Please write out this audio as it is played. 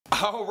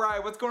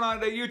Alright, what's going on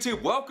today,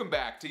 YouTube? Welcome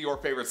back to your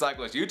favorite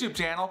cyclist YouTube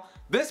channel.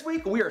 This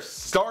week we are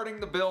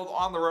starting the build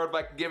on the road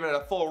bike and giving it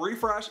a full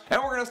refresh,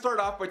 and we're going to start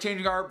off by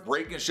changing our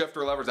brake and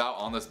shifter levers out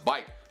on this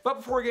bike. But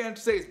before we get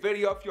into today's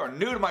video, if you are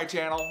new to my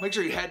channel, make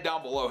sure you head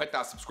down below, hit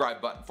that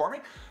subscribe button for me.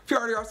 If you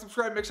already are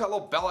subscribed, make sure that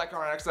little bell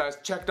icon next to that is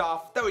checked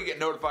off, that way you get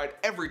notified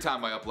every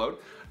time I upload.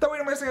 That way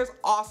you don't miss any of this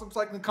awesome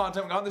cycling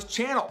content on this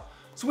channel.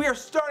 So we are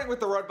starting with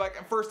the road bike,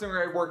 and first thing we're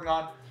going to be working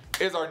on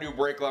is our new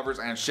brake levers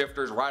and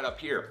shifters right up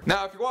here.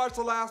 Now, if you watched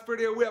the last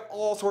video, we have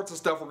all sorts of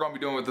stuff we're going to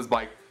be doing with this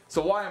bike.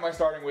 So why am I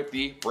starting with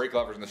the brake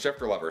levers and the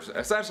shifter levers?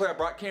 Essentially,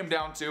 came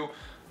down to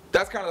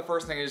that's kind of the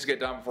first thing you just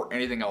get done before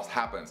anything else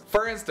happens.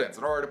 For instance,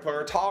 in order to put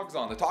our togs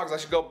on, the togs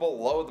actually go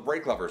below the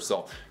brake levers.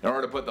 So in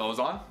order to put those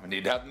on, we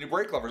need to have the new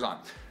brake levers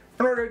on.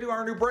 In order to do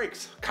our new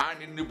brakes,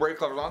 kind of need new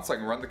brake levers on so I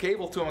can run the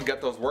cable to them and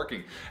get those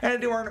working.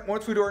 And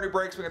once we do our new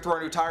brakes, we can throw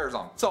our new tires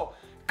on. So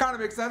kind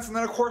of makes sense. And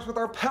then of course with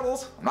our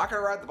pedals, I'm not going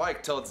to ride the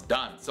bike till it's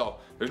done. So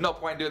there's no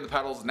point in doing the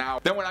pedals now.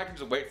 Then when I can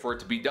just wait for it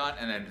to be done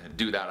and then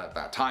do that at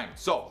that time.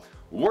 So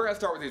we're going to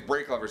start with these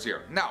brake levers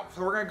here. Now,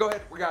 so we're going to go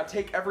ahead, we're going to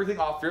take everything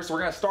off here. So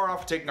we're going to start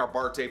off taking our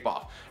bar tape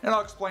off. And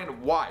I'll explain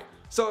why.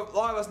 So a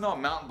lot of us know a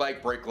mountain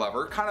bike brake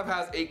lever kind of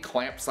has a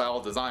clamp style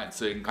design,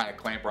 so you can kind of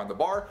clamp around the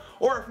bar,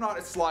 or if not,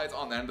 it slides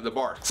on the end of the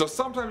bar. So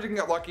sometimes you can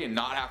get lucky and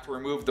not have to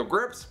remove the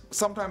grips.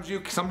 Sometimes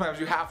you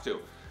have to.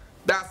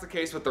 That's the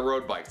case with the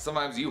road bike.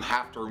 Sometimes you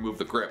have to remove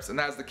the grips, and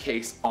that's the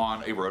case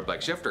on a road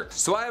bike shifter.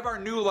 So I have our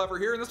new lever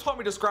here, and this will help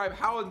me describe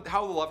how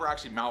the lever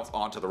actually mounts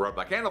onto the road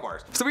bike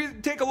handlebars. So if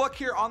we take a look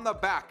here on the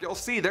back, you'll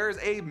see there's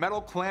a metal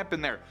clamp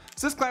in there.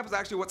 So this clamp is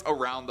actually what's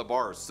around the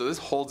bars, so this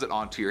holds it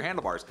onto your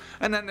handlebars.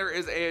 And then there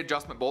is a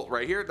adjustment bolt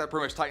right here that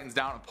pretty much tightens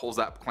down and pulls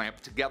that clamp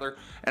together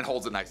and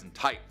holds it nice and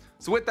tight.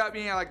 So with that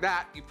being like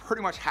that, you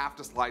pretty much have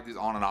to slide these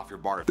on and off your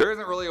bar. There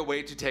isn't really a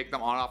way to take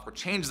them on and off or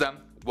change them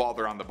while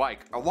they're on the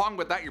bike. Along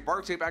with that, your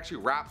bar tape actually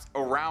wraps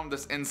around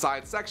this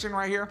inside section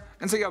right here,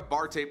 and so you have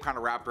bar tape kind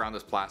of wrapped around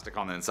this plastic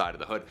on the inside of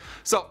the hood.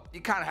 So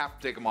you kind of have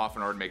to take them off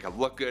in order to make it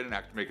look good and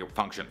actually make it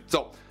function.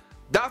 So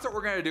that's what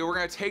we're going to do. We're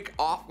going to take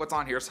off what's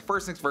on here. So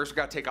first things first, we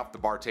got to take off the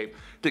bar tape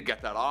to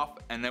get that off,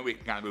 and then we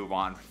can kind of move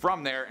on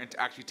from there into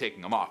actually taking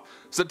them off.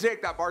 So to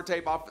take that bar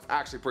tape off, it's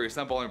actually pretty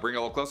simple. Let me bring it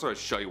a little closer to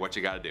show you what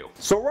you got to do.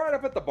 So right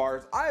up at the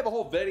bars, I have a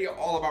whole video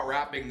all about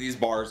wrapping these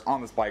bars on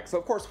this bike. So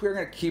of course we're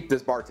going to keep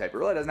this bar tape. It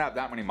really doesn't have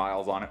that many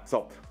miles on it,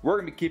 so we're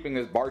going to be keeping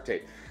this bar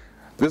tape.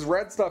 This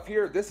red stuff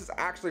here, this is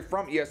actually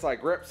from ESI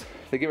Grips.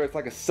 They give it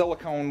like a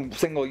silicone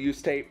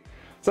single-use tape.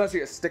 So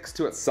essentially it sticks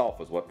to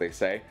itself is what they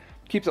say.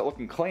 Keeps it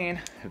looking clean.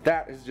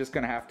 That is just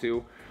gonna have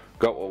to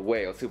go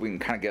away. Let's see if we can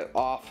kind of get it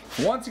off.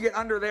 Once you get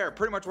under there,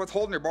 pretty much what's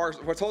holding your bars,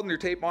 what's holding your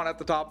tape on at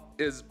the top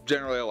is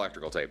generally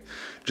electrical tape.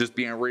 Just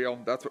being real,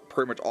 that's what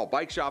pretty much all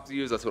bike shops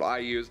use. That's what I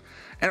use,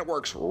 and it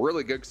works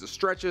really good because it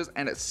stretches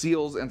and it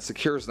seals and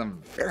secures them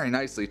very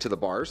nicely to the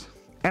bars.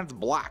 And it's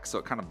black, so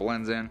it kind of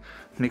blends in,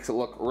 makes it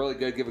look really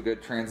good, give a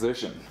good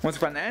transition. Once you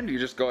find the end, you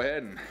just go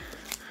ahead and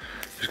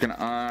just gonna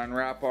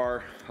unwrap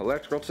our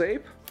electrical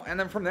tape, and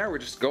then from there we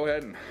just go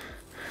ahead and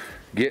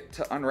get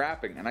to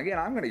unwrapping. And again,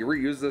 I'm going to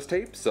reuse this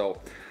tape, so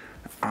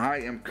I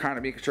am kind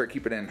of making sure I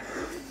keep it in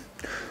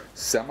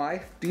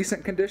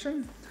semi-decent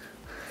condition.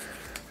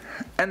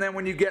 And then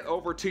when you get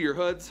over to your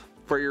hoods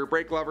for your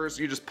brake levers,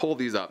 you just pull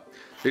these up.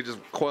 They just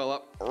coil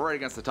up right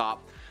against the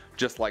top,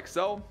 just like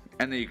so,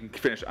 and then you can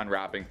finish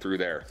unwrapping through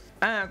there.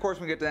 And of course,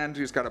 when you get to the end,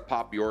 you just got to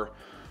pop your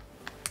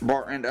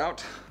bar end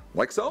out,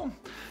 like so,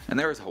 and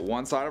there's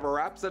one side of our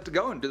wrap set to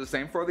go, and do the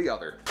same for the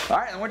other.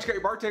 Alright, and once you get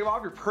your bar tape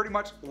off, you're pretty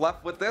much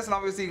left with this, and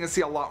obviously you can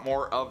see a lot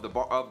more of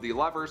the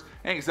levers,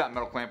 and you can see that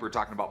metal clamp we were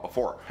talking about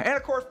before. And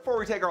of course, before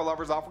we take our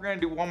levers off, we're going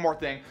to do one more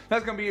thing.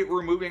 That's going to be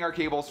removing our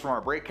cables from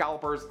our brake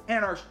calipers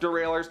and our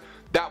derailleurs.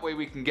 That way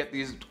we can get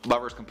these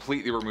levers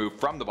completely removed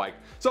from the bike.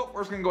 So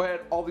we're just going to go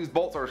ahead, all these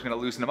bolts are just going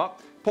to loosen them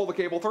up, pull the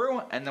cable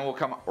through, and then we'll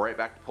come right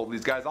back to pull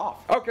these guys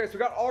off. Okay, so we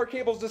got all our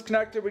cables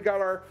disconnected. We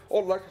got our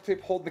old electric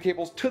tape holding the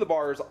cables to the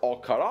bars all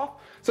cut off.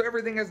 So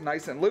everything is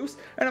nice and loose.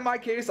 And in my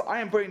case,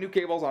 I am putting new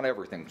cables on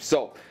everything.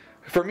 So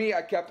for me,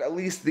 I kept at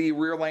least the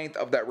rear length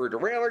of that rear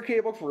derailleur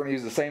cable, because we're going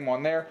to use the same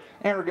one there.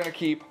 And we're going to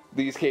keep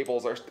these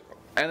cables,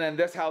 and then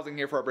this housing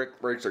here for our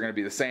brakes are going to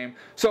be the same.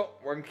 So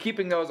we're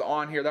keeping those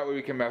on here. That way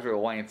we can measure the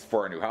lengths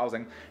for our new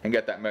housing and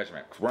get that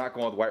measurement. Because we're not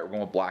going with white, we're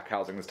going with black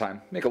housing this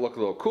time. Make it look a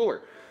little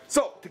cooler.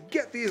 So to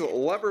get these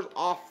levers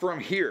off from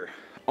here,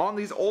 on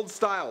these old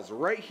styles,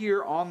 right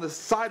here on the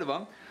side of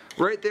them,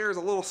 right there is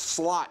a little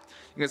slot.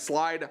 You can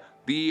slide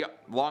the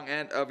long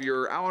end of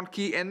your Allen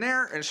key in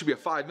there, and it should be a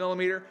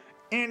 5mm.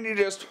 And you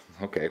just,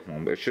 okay,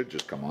 well, it should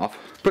just come off.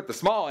 Put the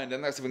small end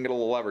in there so we can get a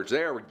little leverage.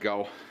 There we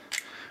go.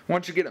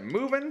 Once you get it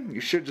moving,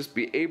 you should just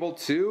be able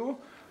to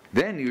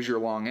then use your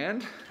long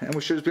end, and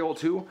we should just be able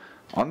to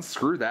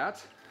unscrew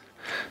that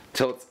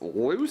till it's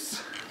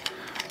loose,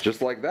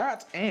 just like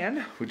that,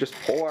 and we just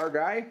pull our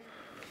guy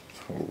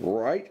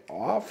right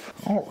off.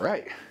 All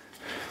right,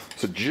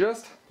 so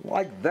just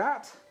like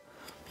that,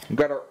 we've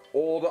got our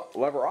old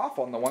lever off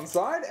on the one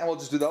side, and we'll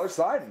just do the other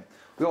side, and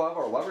we'll have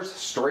our levers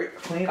straight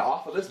clean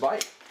off of this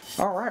bike.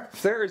 Alright,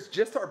 there is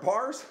just our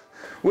bars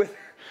with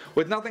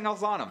nothing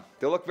else on them.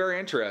 They look very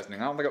interesting. I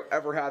don't think I've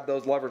ever had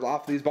those levers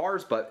off these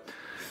bars, but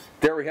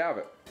there we have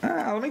it.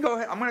 Let me go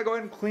ahead. I'm going to go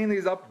ahead and clean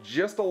these up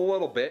just a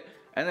little bit,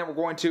 and then we're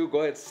going to go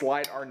ahead and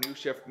slide our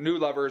new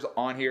levers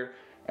on here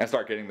and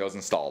start getting those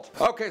installed.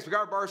 Okay, so we got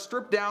our bars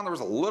stripped down. There was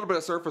a little bit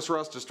of surface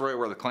rust just right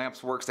where the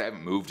clamps works. They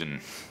haven't moved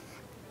in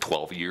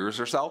 12 years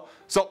or so.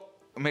 So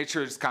make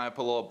sure to just kind of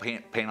put a little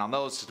paint on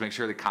those just to make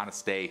sure they kind of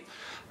stay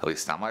at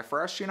least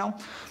semi-fresh, you know.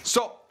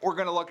 So we're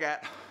going to look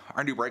at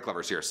our new brake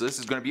levers here. So this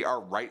is going to be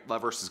our right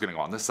lever. So it's going to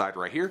go on this side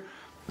right here,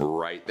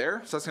 right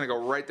there. So that's going to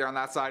go right there on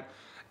that side.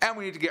 And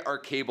we need to get our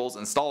cables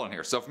installed in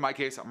here. So for my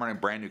case, I'm running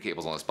brand new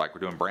cables on this bike. We're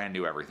doing brand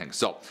new everything.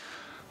 So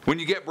when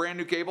you get brand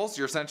new cables,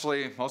 you're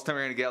essentially, most of the time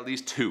you're going to get at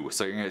least two.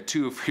 So you're going to get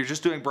two. If you're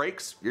just doing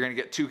brakes, you're going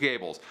to get two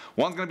cables.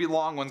 One's going to be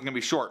long, one's going to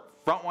be short.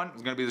 Front one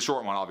is going to be the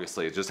short one,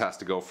 obviously. It just has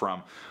to go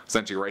from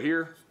essentially right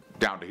here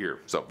down to here.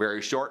 So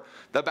very short.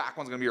 The back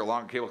one's going to be your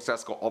longer cable because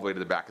that's go all the way to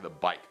the back of the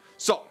bike.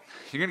 So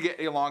you're going to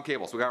get a long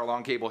cable. So we got our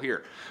long cable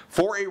here.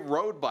 For a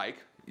road bike,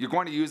 you're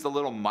going to use the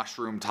little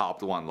mushroom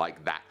topped one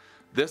like that.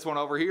 This one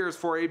over here is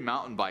for a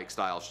mountain bike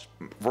style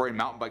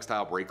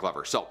brake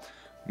lever. So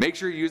make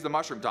sure you use the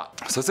mushroom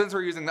top. So since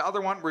we're using the other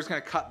one, we're just going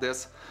to cut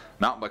this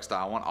mountain bike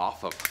style one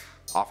off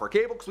our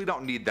cable because we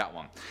don't need that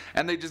one.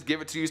 And they just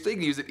give it to you so you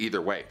can use it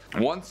either way.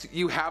 Once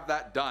you have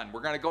that done,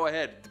 we're going to go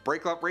ahead.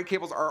 Brake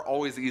cables are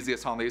always the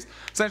easiest on these.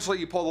 Essentially,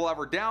 you pull the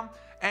lever down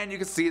and you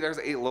can see there's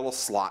a little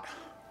slot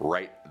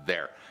right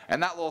there.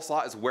 And that little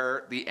slot is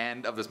where the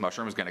end of this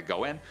mushroom is going to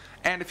go in.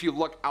 And if you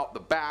look out the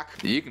back,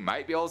 you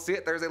might be able to see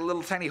it. There's a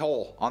little tiny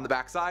hole on the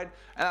back side,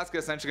 and that's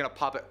essentially going to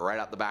pop it right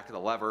out the back of the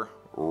lever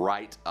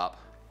right up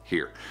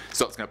here.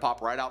 So it's going to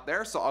pop right out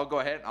there. So I'll go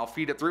ahead and I'll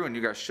feed it through, and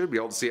you guys should be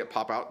able to see it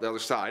pop out the other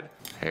side.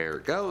 There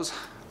it goes.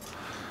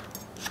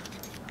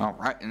 All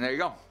right, and there you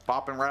go,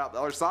 popping right out the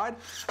other side.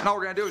 And all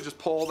we're going to do is just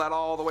pull that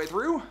all the way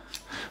through.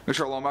 Make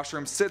sure our little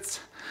mushroom sits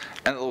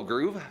in a little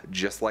groove,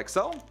 just like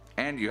so.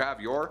 And you have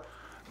your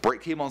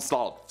brake cable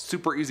installed.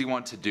 Super easy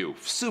one to do,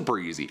 super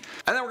easy.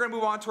 And then we're gonna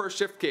move on to our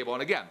shift cable.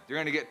 And again, you're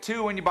gonna get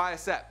two when you buy a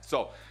set.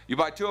 So you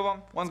buy two of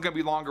them, one's gonna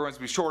be longer, one's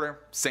gonna be shorter,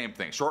 same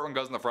thing. Short one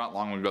goes in the front,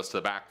 long one goes to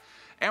the back.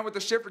 And with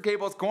the shifter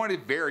cable, it's going to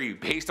vary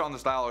based on the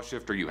style of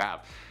shifter you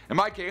have. In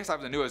my case, I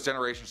have the newest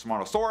generation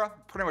Shimano Sora.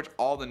 Pretty much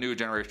all the new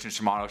generation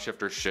Shimano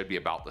shifters should be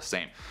about the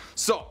same.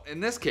 So in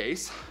this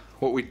case,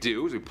 what we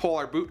do is we pull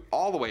our boot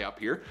all the way up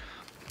here,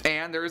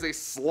 and there is a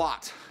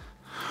slot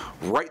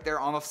right there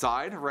on the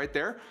side, right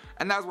there,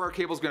 and that's where our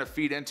cable is going to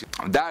feed into.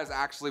 That is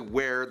actually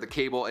where the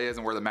cable is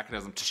and where the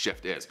mechanism to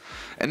shift is.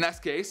 In this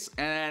case,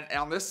 and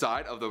on this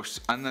side of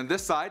those, and then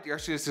this side, you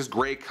actually see this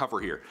gray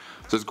cover here.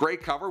 So this gray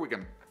cover we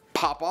can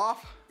pop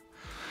off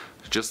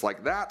just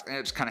like that, and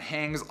it just kind of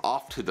hangs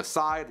off to the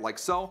side like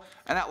so,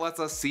 and that lets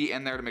us see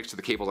in there to make sure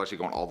the cable is actually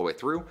going all the way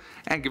through,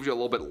 and gives you a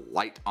little bit of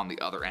light on the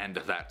other end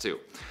of that too.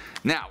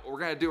 Now what we're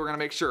going to do, we're going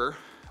to make sure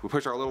we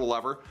push our little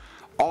lever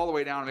all the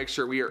way down and make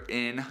sure we are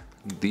in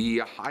the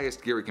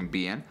highest gear we can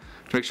be in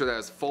to make sure that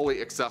is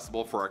fully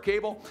accessible for our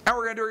cable. And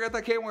we're gonna do is get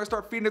that cable, we're gonna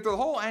start feeding it through the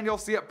hole, and you'll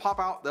see it pop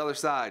out the other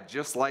side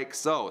just like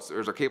so. So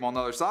there's our cable on the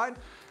other side,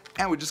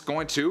 and we're just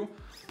going to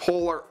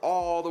pull her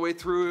all the way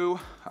through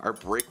our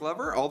brake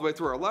lever, all the way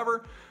through our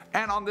lever.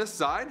 And on this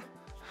side,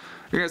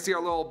 you're gonna see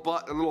our little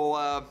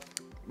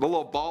the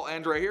little ball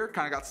end right here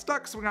kind of got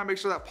stuck, so we gotta make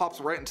sure that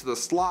pops right into the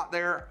slot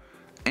there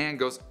and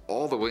goes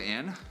all the way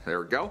in.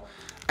 There we go.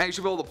 And you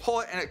should be able to pull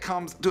it, and it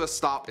comes to a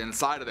stop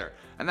inside of there.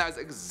 And that is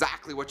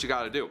exactly what you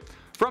got to do.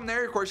 From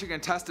there, of course, you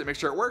can test it, make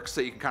sure it works, so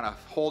you can kind of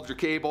hold your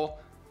cable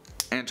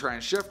and try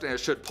and shift, and it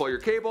should pull your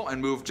cable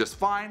and move just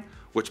fine,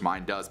 which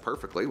mine does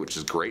perfectly, which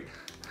is great.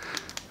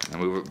 And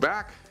move it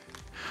back.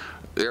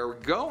 There we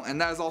go, and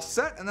that is all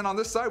set. And then on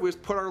this side, we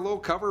just put our little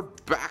cover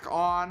back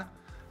on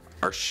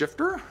our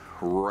shifter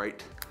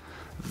right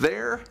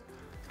there.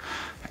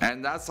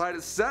 And that side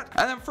is set.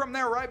 And then from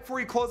there, right before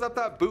you close up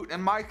that boot,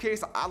 in my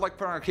case, I like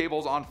putting our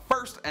cables on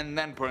first and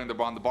then putting them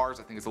on the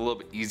bars. I think it's a little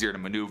bit easier to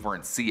maneuver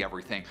and see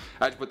everything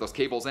as you put those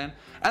cables in.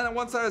 And then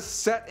once that is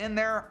set in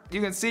there, you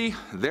can see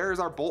there's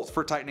our bolts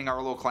for tightening our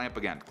little clamp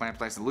again. The clamp's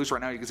nice and loose right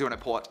now. You can see when I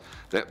pull it,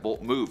 that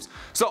bolt moves.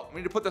 So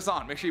we need to put this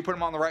on. Make sure you put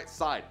them on the right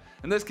side.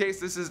 In this case,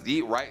 this is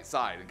the right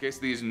side. In case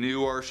of these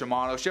newer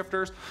Shimano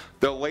shifters,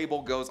 the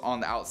label goes on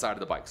the outside of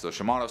the bike. So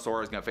Shimano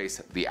Sora is going to face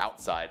the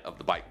outside of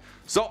the bike.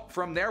 So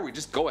from there, we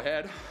just go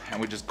ahead and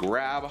we just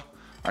grab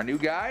our new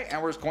guy,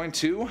 and we're just going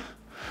to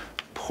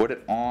put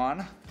it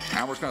on,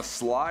 and we're just going to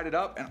slide it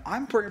up, and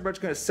I'm pretty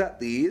much going to set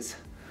these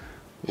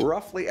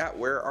roughly at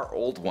where our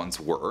old ones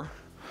were,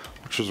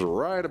 which was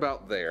right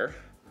about there.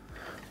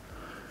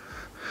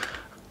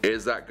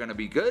 Is that going to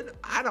be good?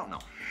 I don't know.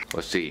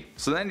 Let's see.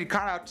 So then you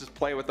kind of have to just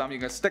play with them. You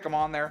can stick them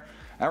on there,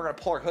 and we're going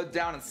to pull our hood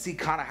down and see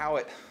kind of how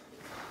it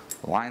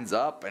lines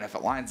up, and if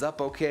it lines up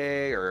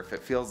okay, or if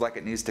it feels like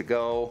it needs to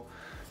go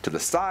to the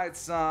side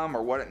some,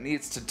 or what it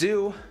needs to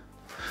do.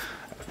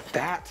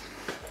 That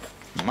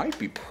might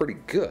be pretty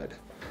good.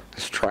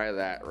 Let's try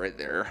that right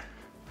there.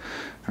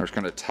 I'm just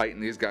going to tighten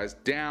these guys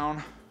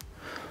down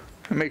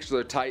and make sure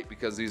they're tight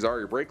because these are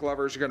your brake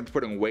levers. You're going to be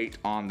putting weight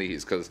on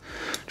these because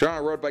if you're on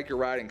a road bike, you're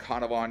riding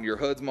kind of on your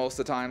hoods most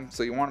of the time,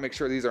 so you want to make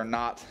sure these are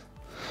not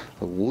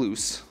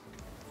loose,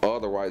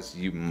 otherwise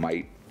you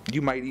might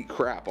eat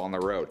crap on the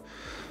road.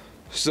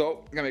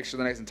 So you gotta make sure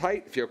they're nice and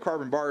tight. If you have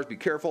carbon bars, be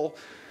careful.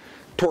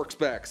 Torque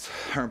specs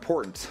are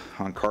important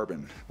on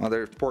carbon. Well,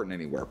 they're important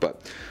anywhere,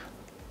 but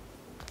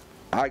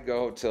I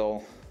go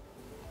till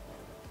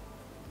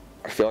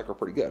I feel like we're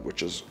pretty good,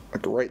 which is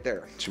like right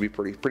there. Should be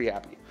pretty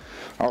happy.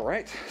 All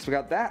right, so we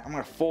got that. I'm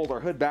gonna fold our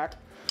hood back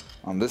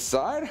on this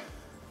side.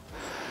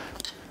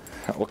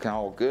 Looking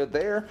all good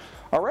there.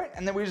 All right,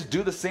 and then we just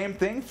do the same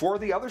thing for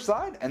the other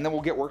side, and then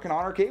we'll get working on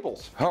our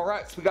cables. All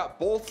right, so we got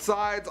both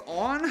sides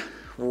on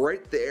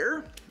right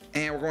there,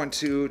 and we're going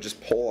to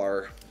just pull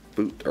our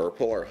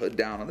hood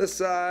down on this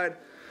side.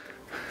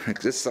 Make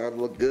this side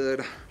look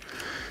good.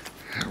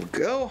 There we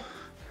go.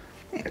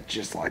 And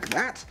just like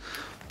that.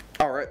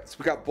 All right, so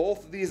we got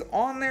both of these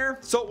on there.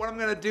 So what I'm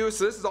gonna do,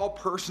 so this is all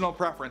personal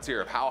preference here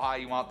of how high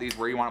you want these,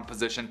 where you want them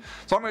positioned.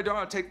 So I'm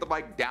gonna take the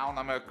bike down.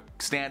 I'm gonna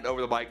stand over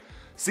the bike,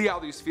 see how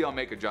these feel, and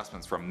make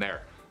adjustments from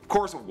there. Of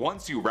course,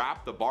 once you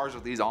wrap the bars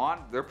with these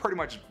on, they're pretty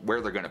much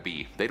where they're gonna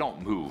be. They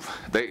don't move.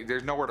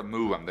 There's nowhere to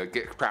move them. They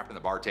get trapped in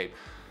the bar tape.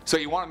 So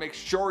you wanna make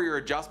sure your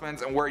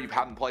adjustments and where you've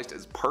had them placed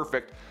is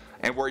perfect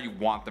and where you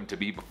want them to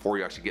be before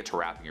you actually get to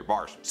wrapping your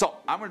bars. So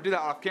I'm gonna do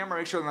that off camera,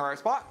 make sure they're in the right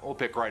spot, we'll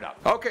pick right up.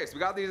 Okay, so we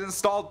got these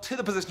installed to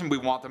the position we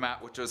want them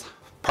at, which is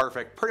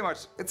perfect. Pretty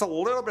much, it's a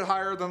little bit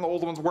higher than the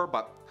old ones were,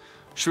 but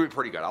should be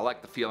pretty good. I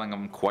like the feeling of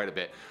them quite a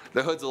bit.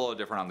 The hood's a little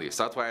different on these,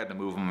 so that's why I had to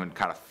move them and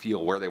kind of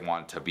feel where they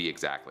want to be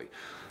exactly.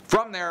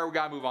 From there, we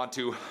gotta move on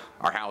to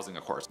our housing,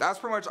 of course. That's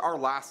pretty much our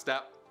last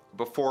step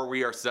before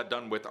we are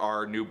done with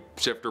our new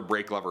shifter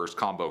brake levers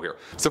combo here.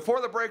 So for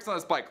the brakes on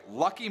this bike,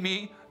 lucky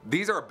me,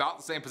 these are about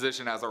the same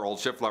position as our old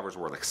shift levers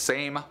were. Like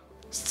same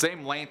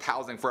length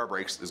housing for our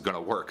brakes is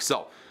gonna work.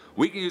 So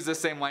we can use this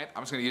same length.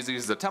 I'm just gonna use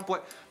these as a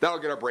template. That'll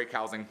get our brake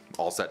housing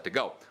all set to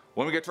go.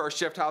 When we get to our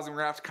shift housing, we're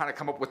gonna have to kind of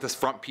come up with this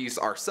front piece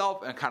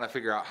ourselves and kind of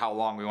figure out how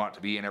long we want it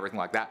to be and everything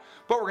like that.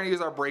 But we're gonna use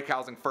our brake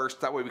housing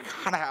first. That way we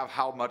kind of have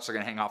how much they're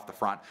gonna hang off the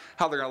front,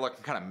 how they're gonna look,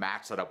 and kind of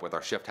match that up with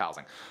our shift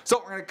housing.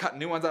 So we're gonna cut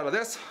new ones out of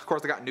this. Of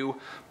course, I got new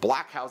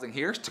black housing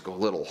here to go a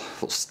little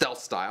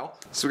stealth style.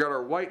 So we got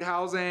our white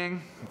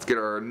housing. Let's get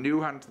our new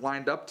ones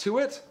lined up to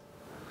it.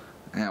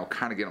 And we'll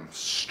kind of get them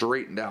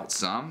straightened out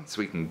some so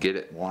we can get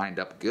it lined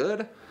up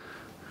good.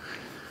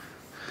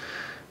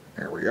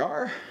 There we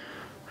are.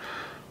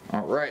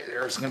 All right,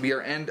 there's gonna be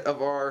our end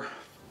of our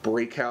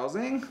brake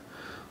housing.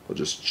 We'll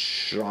just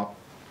chop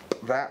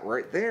that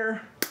right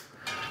there.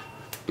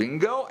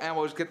 Bingo, and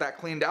we'll just get that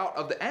cleaned out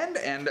of the end,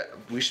 and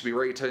we should be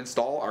ready to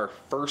install our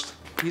first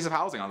piece of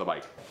housing on the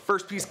bike.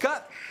 First piece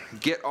cut,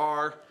 get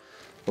our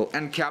little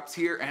end caps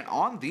here, and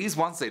on these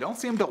ones, they don't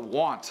seem to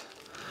want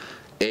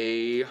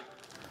a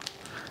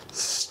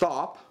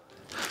stop.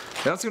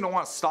 They don't seem to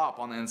want a stop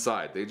on the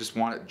inside. They just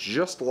want it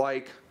just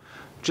like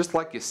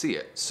you see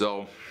it.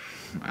 So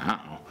I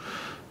don't know.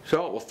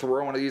 So we'll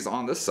throw one of these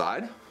on this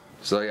side.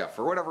 So yeah,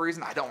 for whatever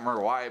reason, I don't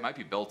remember why, it might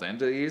be built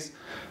into these,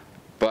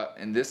 but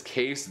in this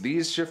case,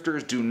 these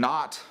shifters do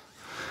not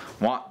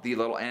want the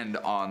little end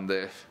on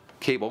the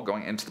cable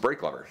going into the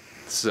brake lever.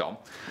 So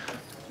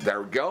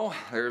there we go.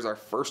 There's our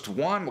first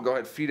one. We'll go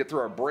ahead and feed it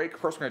through our brake.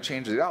 Of course, we're gonna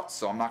change it out,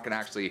 so I'm not gonna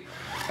actually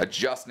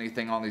adjust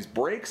anything on these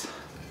brakes,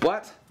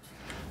 but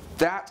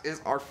that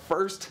is our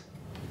first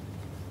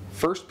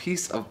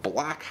piece of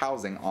black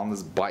housing on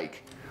this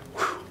bike.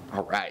 Whew.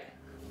 All right,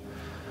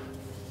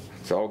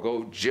 so I'll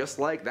go just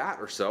like that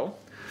or so,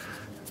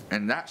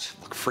 and that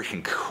should look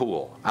freaking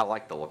cool. I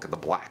like the look of the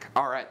black.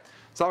 All right,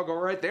 so I'll go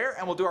right there,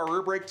 and we'll do our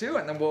rear brake too,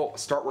 and then we'll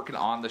start working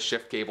on the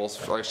shift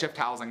cables, or shift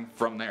housing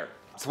from there.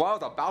 So while I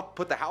was about to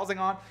put the housing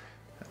on,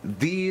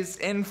 these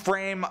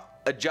in-frame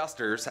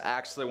adjusters,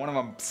 actually one of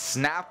them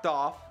snapped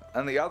off,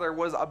 and the other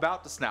was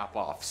about to snap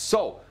off.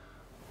 So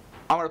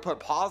I'm gonna put a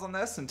pause on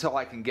this until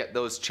I can get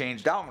those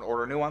changed out. I'm gonna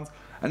order new ones,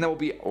 and then we'll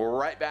be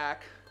right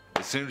back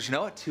as soon as you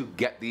know it to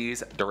get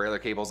these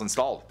derailleur cables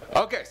installed.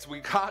 Okay, so we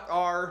got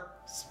our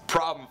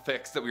problem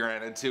fixed that we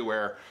ran into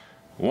where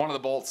one of the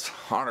bolts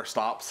on our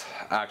stops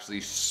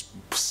actually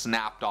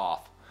snapped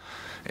off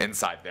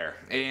inside there.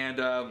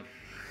 And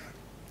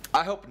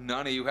I hope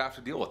none of you have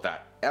to deal with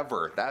that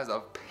ever. That is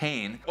a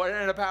pain. What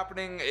ended up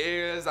happening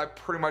is I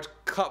pretty much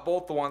cut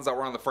both the ones that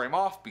were on the frame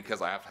off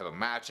because I have to have a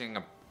matching,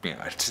 you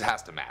know, it just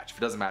has to match. If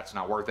it doesn't match, it's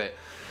not worth it.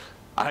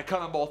 I cut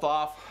them both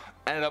off.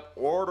 Ended up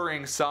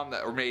ordering some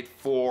that were made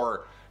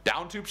for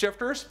down tube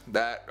shifters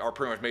that are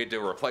pretty much made to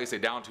replace a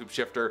down tube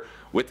shifter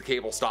with the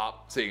cable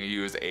stop, so you can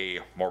use a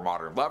more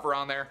modern lever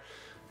on there.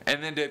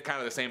 And then did kind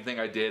of the same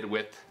thing I did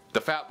with the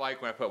fat bike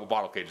when I put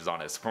bottle cages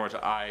on it. So pretty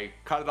much I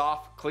cut it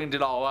off, cleaned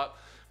it all up,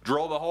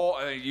 drilled the hole,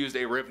 and then used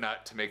a rib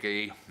nut to make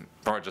a,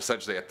 pretty much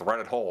essentially a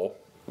threaded hole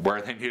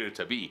where they needed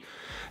to be.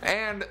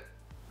 And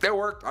it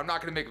worked. I'm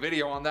not going to make a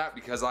video on that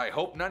because I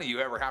hope none of you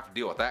ever have to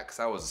deal with that, because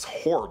that was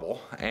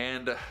horrible.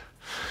 And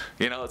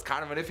you know, it's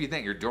kind of an iffy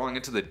thing. You're drilling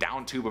into the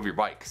down tube of your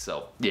bike,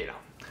 so you know,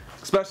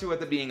 especially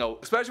with it being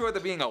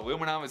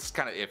aluminum. It's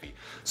kind of iffy.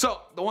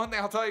 So the one thing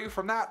I'll tell you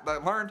from that I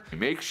learned: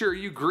 make sure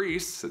you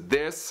grease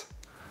this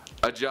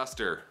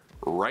adjuster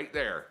right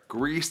there.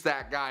 Grease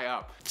that guy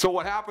up. So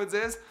what happens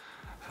is,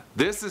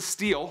 this is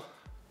steel,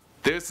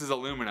 this is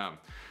aluminum.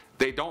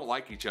 They don't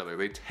like each other.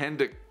 They tend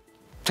to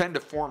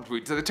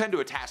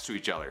attach to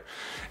each other.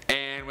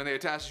 And when they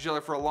attach to each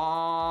other for a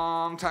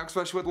long time,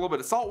 especially with a little bit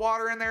of salt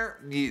water in there,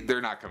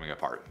 they're not coming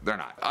apart. They're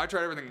not. I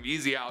tried everything from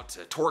easy out to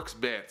Torx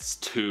bits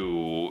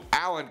to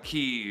Allen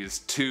keys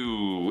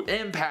to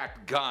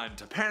impact gun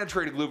to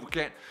penetrating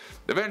lubricant.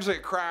 Eventually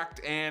it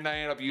cracked and I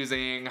ended up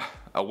using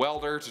a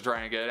welder to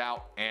try and get it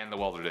out, and the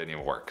welder didn't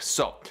even work.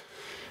 So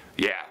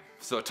yeah,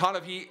 so a ton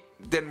of heat,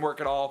 didn't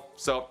work at all.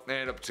 So I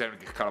ended up trying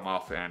to cut them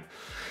off, and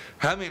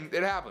I mean,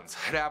 it happens.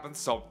 It happens.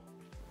 So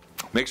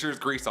make sure there's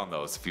grease on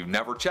those. If you've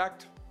never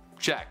checked,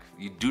 check.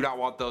 You do not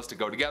want those to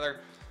go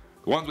together.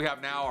 The ones we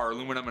have now are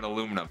aluminum and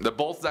aluminum. The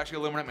bolt is actually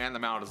aluminum and the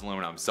mount is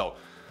aluminum. So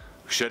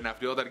we shouldn't have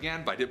to deal with that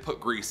again, but I did put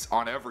grease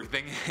on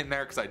everything in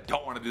there because I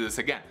don't want to do this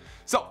again.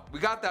 So we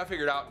got that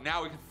figured out.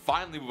 Now we can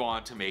finally move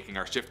on to making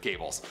our shift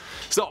cables.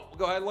 So we'll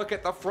go ahead and look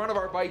at the front of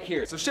our bike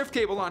here. So shift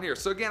cable on here.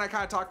 So again, I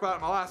kind of talked about it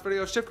in my last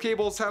video. Shift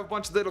cables have a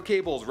bunch of little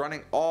cables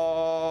running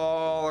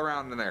all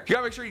around in there. You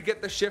gotta make sure you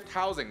get the shift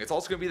housing. It's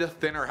also gonna be the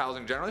thinner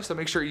housing generally, so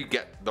make sure you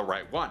get the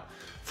right one.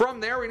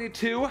 From there, we need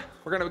two.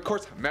 We're gonna, of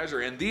course,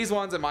 measure, and these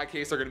ones in my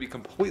case are gonna be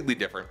completely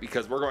different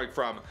because we're going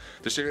from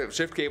the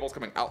shift cables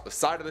coming out the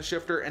side of the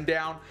shifter and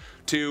down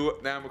to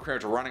them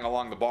running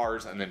along the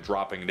bars and then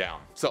dropping down.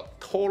 So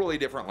totally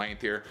different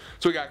length here.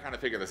 So we gotta kind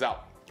of figure this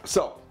out.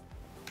 So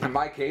in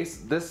my case,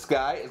 this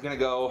guy is gonna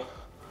go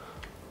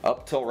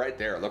up till right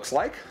there, it looks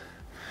like.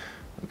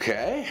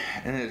 Okay,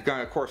 and it's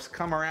gonna, of course,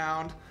 come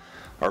around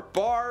our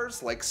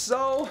bars like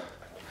so.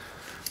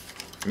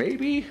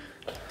 Maybe.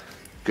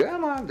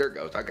 Come on, there it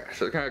goes. Okay,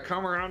 so it's gonna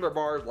come around our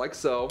bars like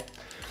so,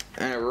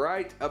 and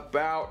right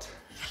about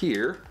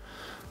here,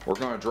 we're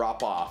gonna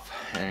drop off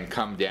and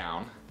come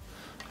down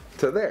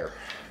to there.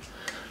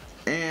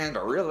 And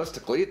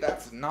realistically,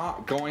 that's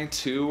not going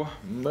to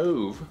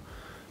move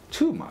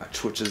too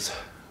much, which is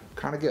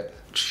kind of good.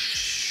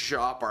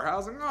 Chop our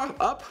housing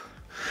up,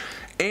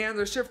 and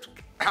the shift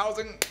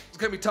housing is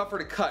gonna be tougher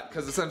to cut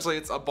because essentially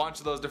it's a bunch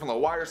of those different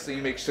little wires, so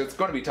you make sure it's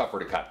gonna be tougher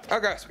to cut.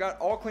 Okay, so we got it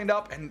all cleaned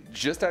up, and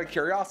just out of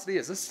curiosity,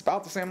 is this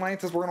about the same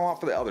length as we're gonna want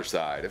for the other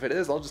side? If it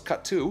is, I'll just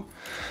cut two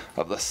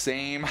of the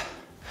same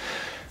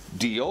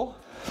deal.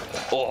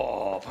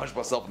 Oh, punch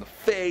myself in the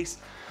face.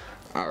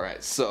 All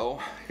right, so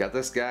got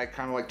this guy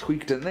kind of like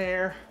tweaked in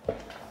there,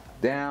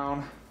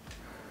 down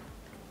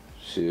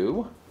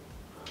to,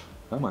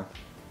 come on,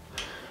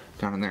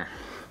 down in there.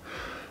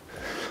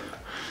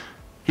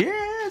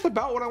 Yeah, it's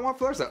about what I want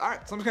for the other side. All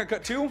right, so I'm just gonna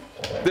cut two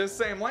this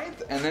same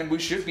length, and then we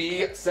should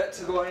be set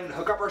to go ahead and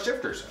hook up our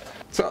shifters.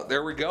 So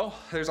there we go.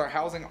 There's our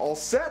housing all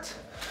set.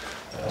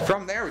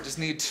 From there, we just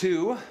need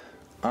to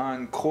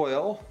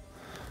uncoil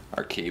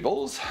our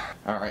cables.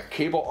 All right,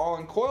 cable all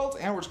uncoiled,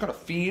 and we're just gonna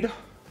feed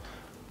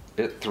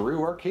it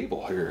through our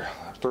cable here.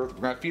 We're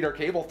gonna feed our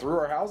cable through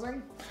our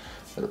housing.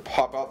 Let it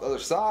pop out the other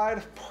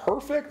side.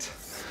 Perfect.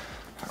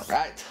 All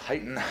right,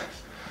 tighten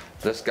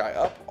this guy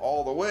up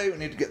all the way. We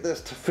need to get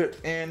this to fit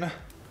in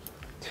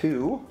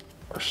to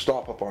our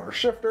stop up on our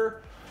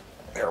shifter.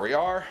 There we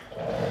are.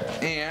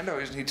 And we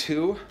just need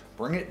to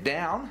bring it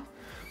down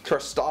to our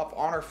stop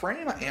on our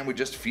frame, and we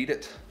just feed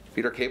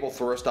our cable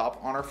through our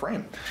stop on our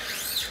frame.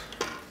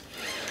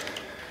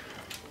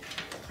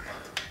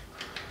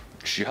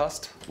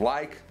 Just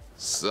like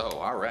so.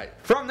 All right.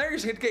 From there, you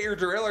just need to get your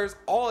derailleurs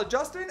all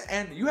adjusted,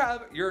 and you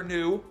have your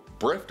new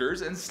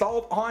drifters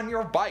installed on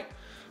your bike.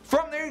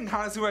 From there, you can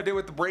kind of see what I did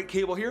with the brake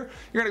cable here.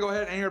 You're gonna go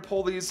ahead and you're gonna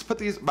pull these, put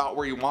these about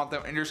where you want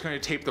them, and you're just gonna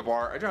tape the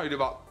bar. I generally do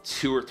about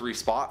 2 or 3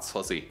 spots.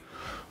 Let's see.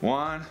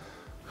 1.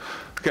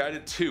 Okay, I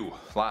did 2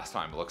 last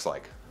time, it looks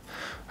like.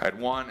 I had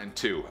 1 and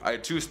 2. I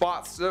had 2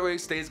 spots, so that way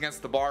it stays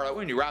against the bar.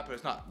 When you wrap it,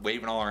 it's not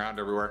waving all around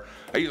everywhere.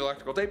 I use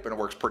electrical tape and it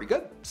works pretty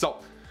good. So,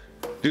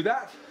 do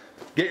that.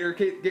 Get your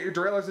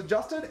derailleurs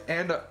adjusted,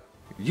 and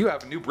you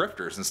have new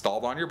drifters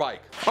installed on your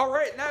bike.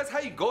 Alright, and that is how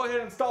you go ahead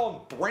and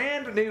install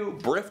brand new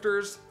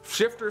drifters,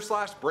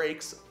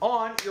 shifter/brakes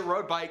on your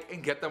road bike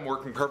and get them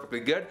working perfectly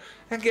good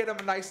and get them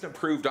nice and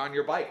improved on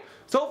your bike.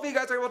 So hopefully you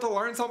guys are able to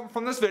learn something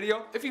from this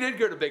video. If you did,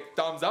 give it a big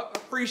thumbs up.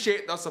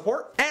 Appreciate the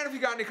support. And if you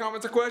got any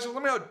comments or questions,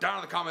 let me know down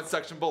in the comments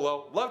section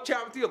below. Love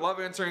chatting with you, love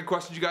answering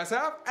questions you guys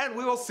have, and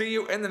we will see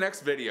you in the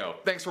next video.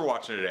 Thanks for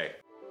watching today.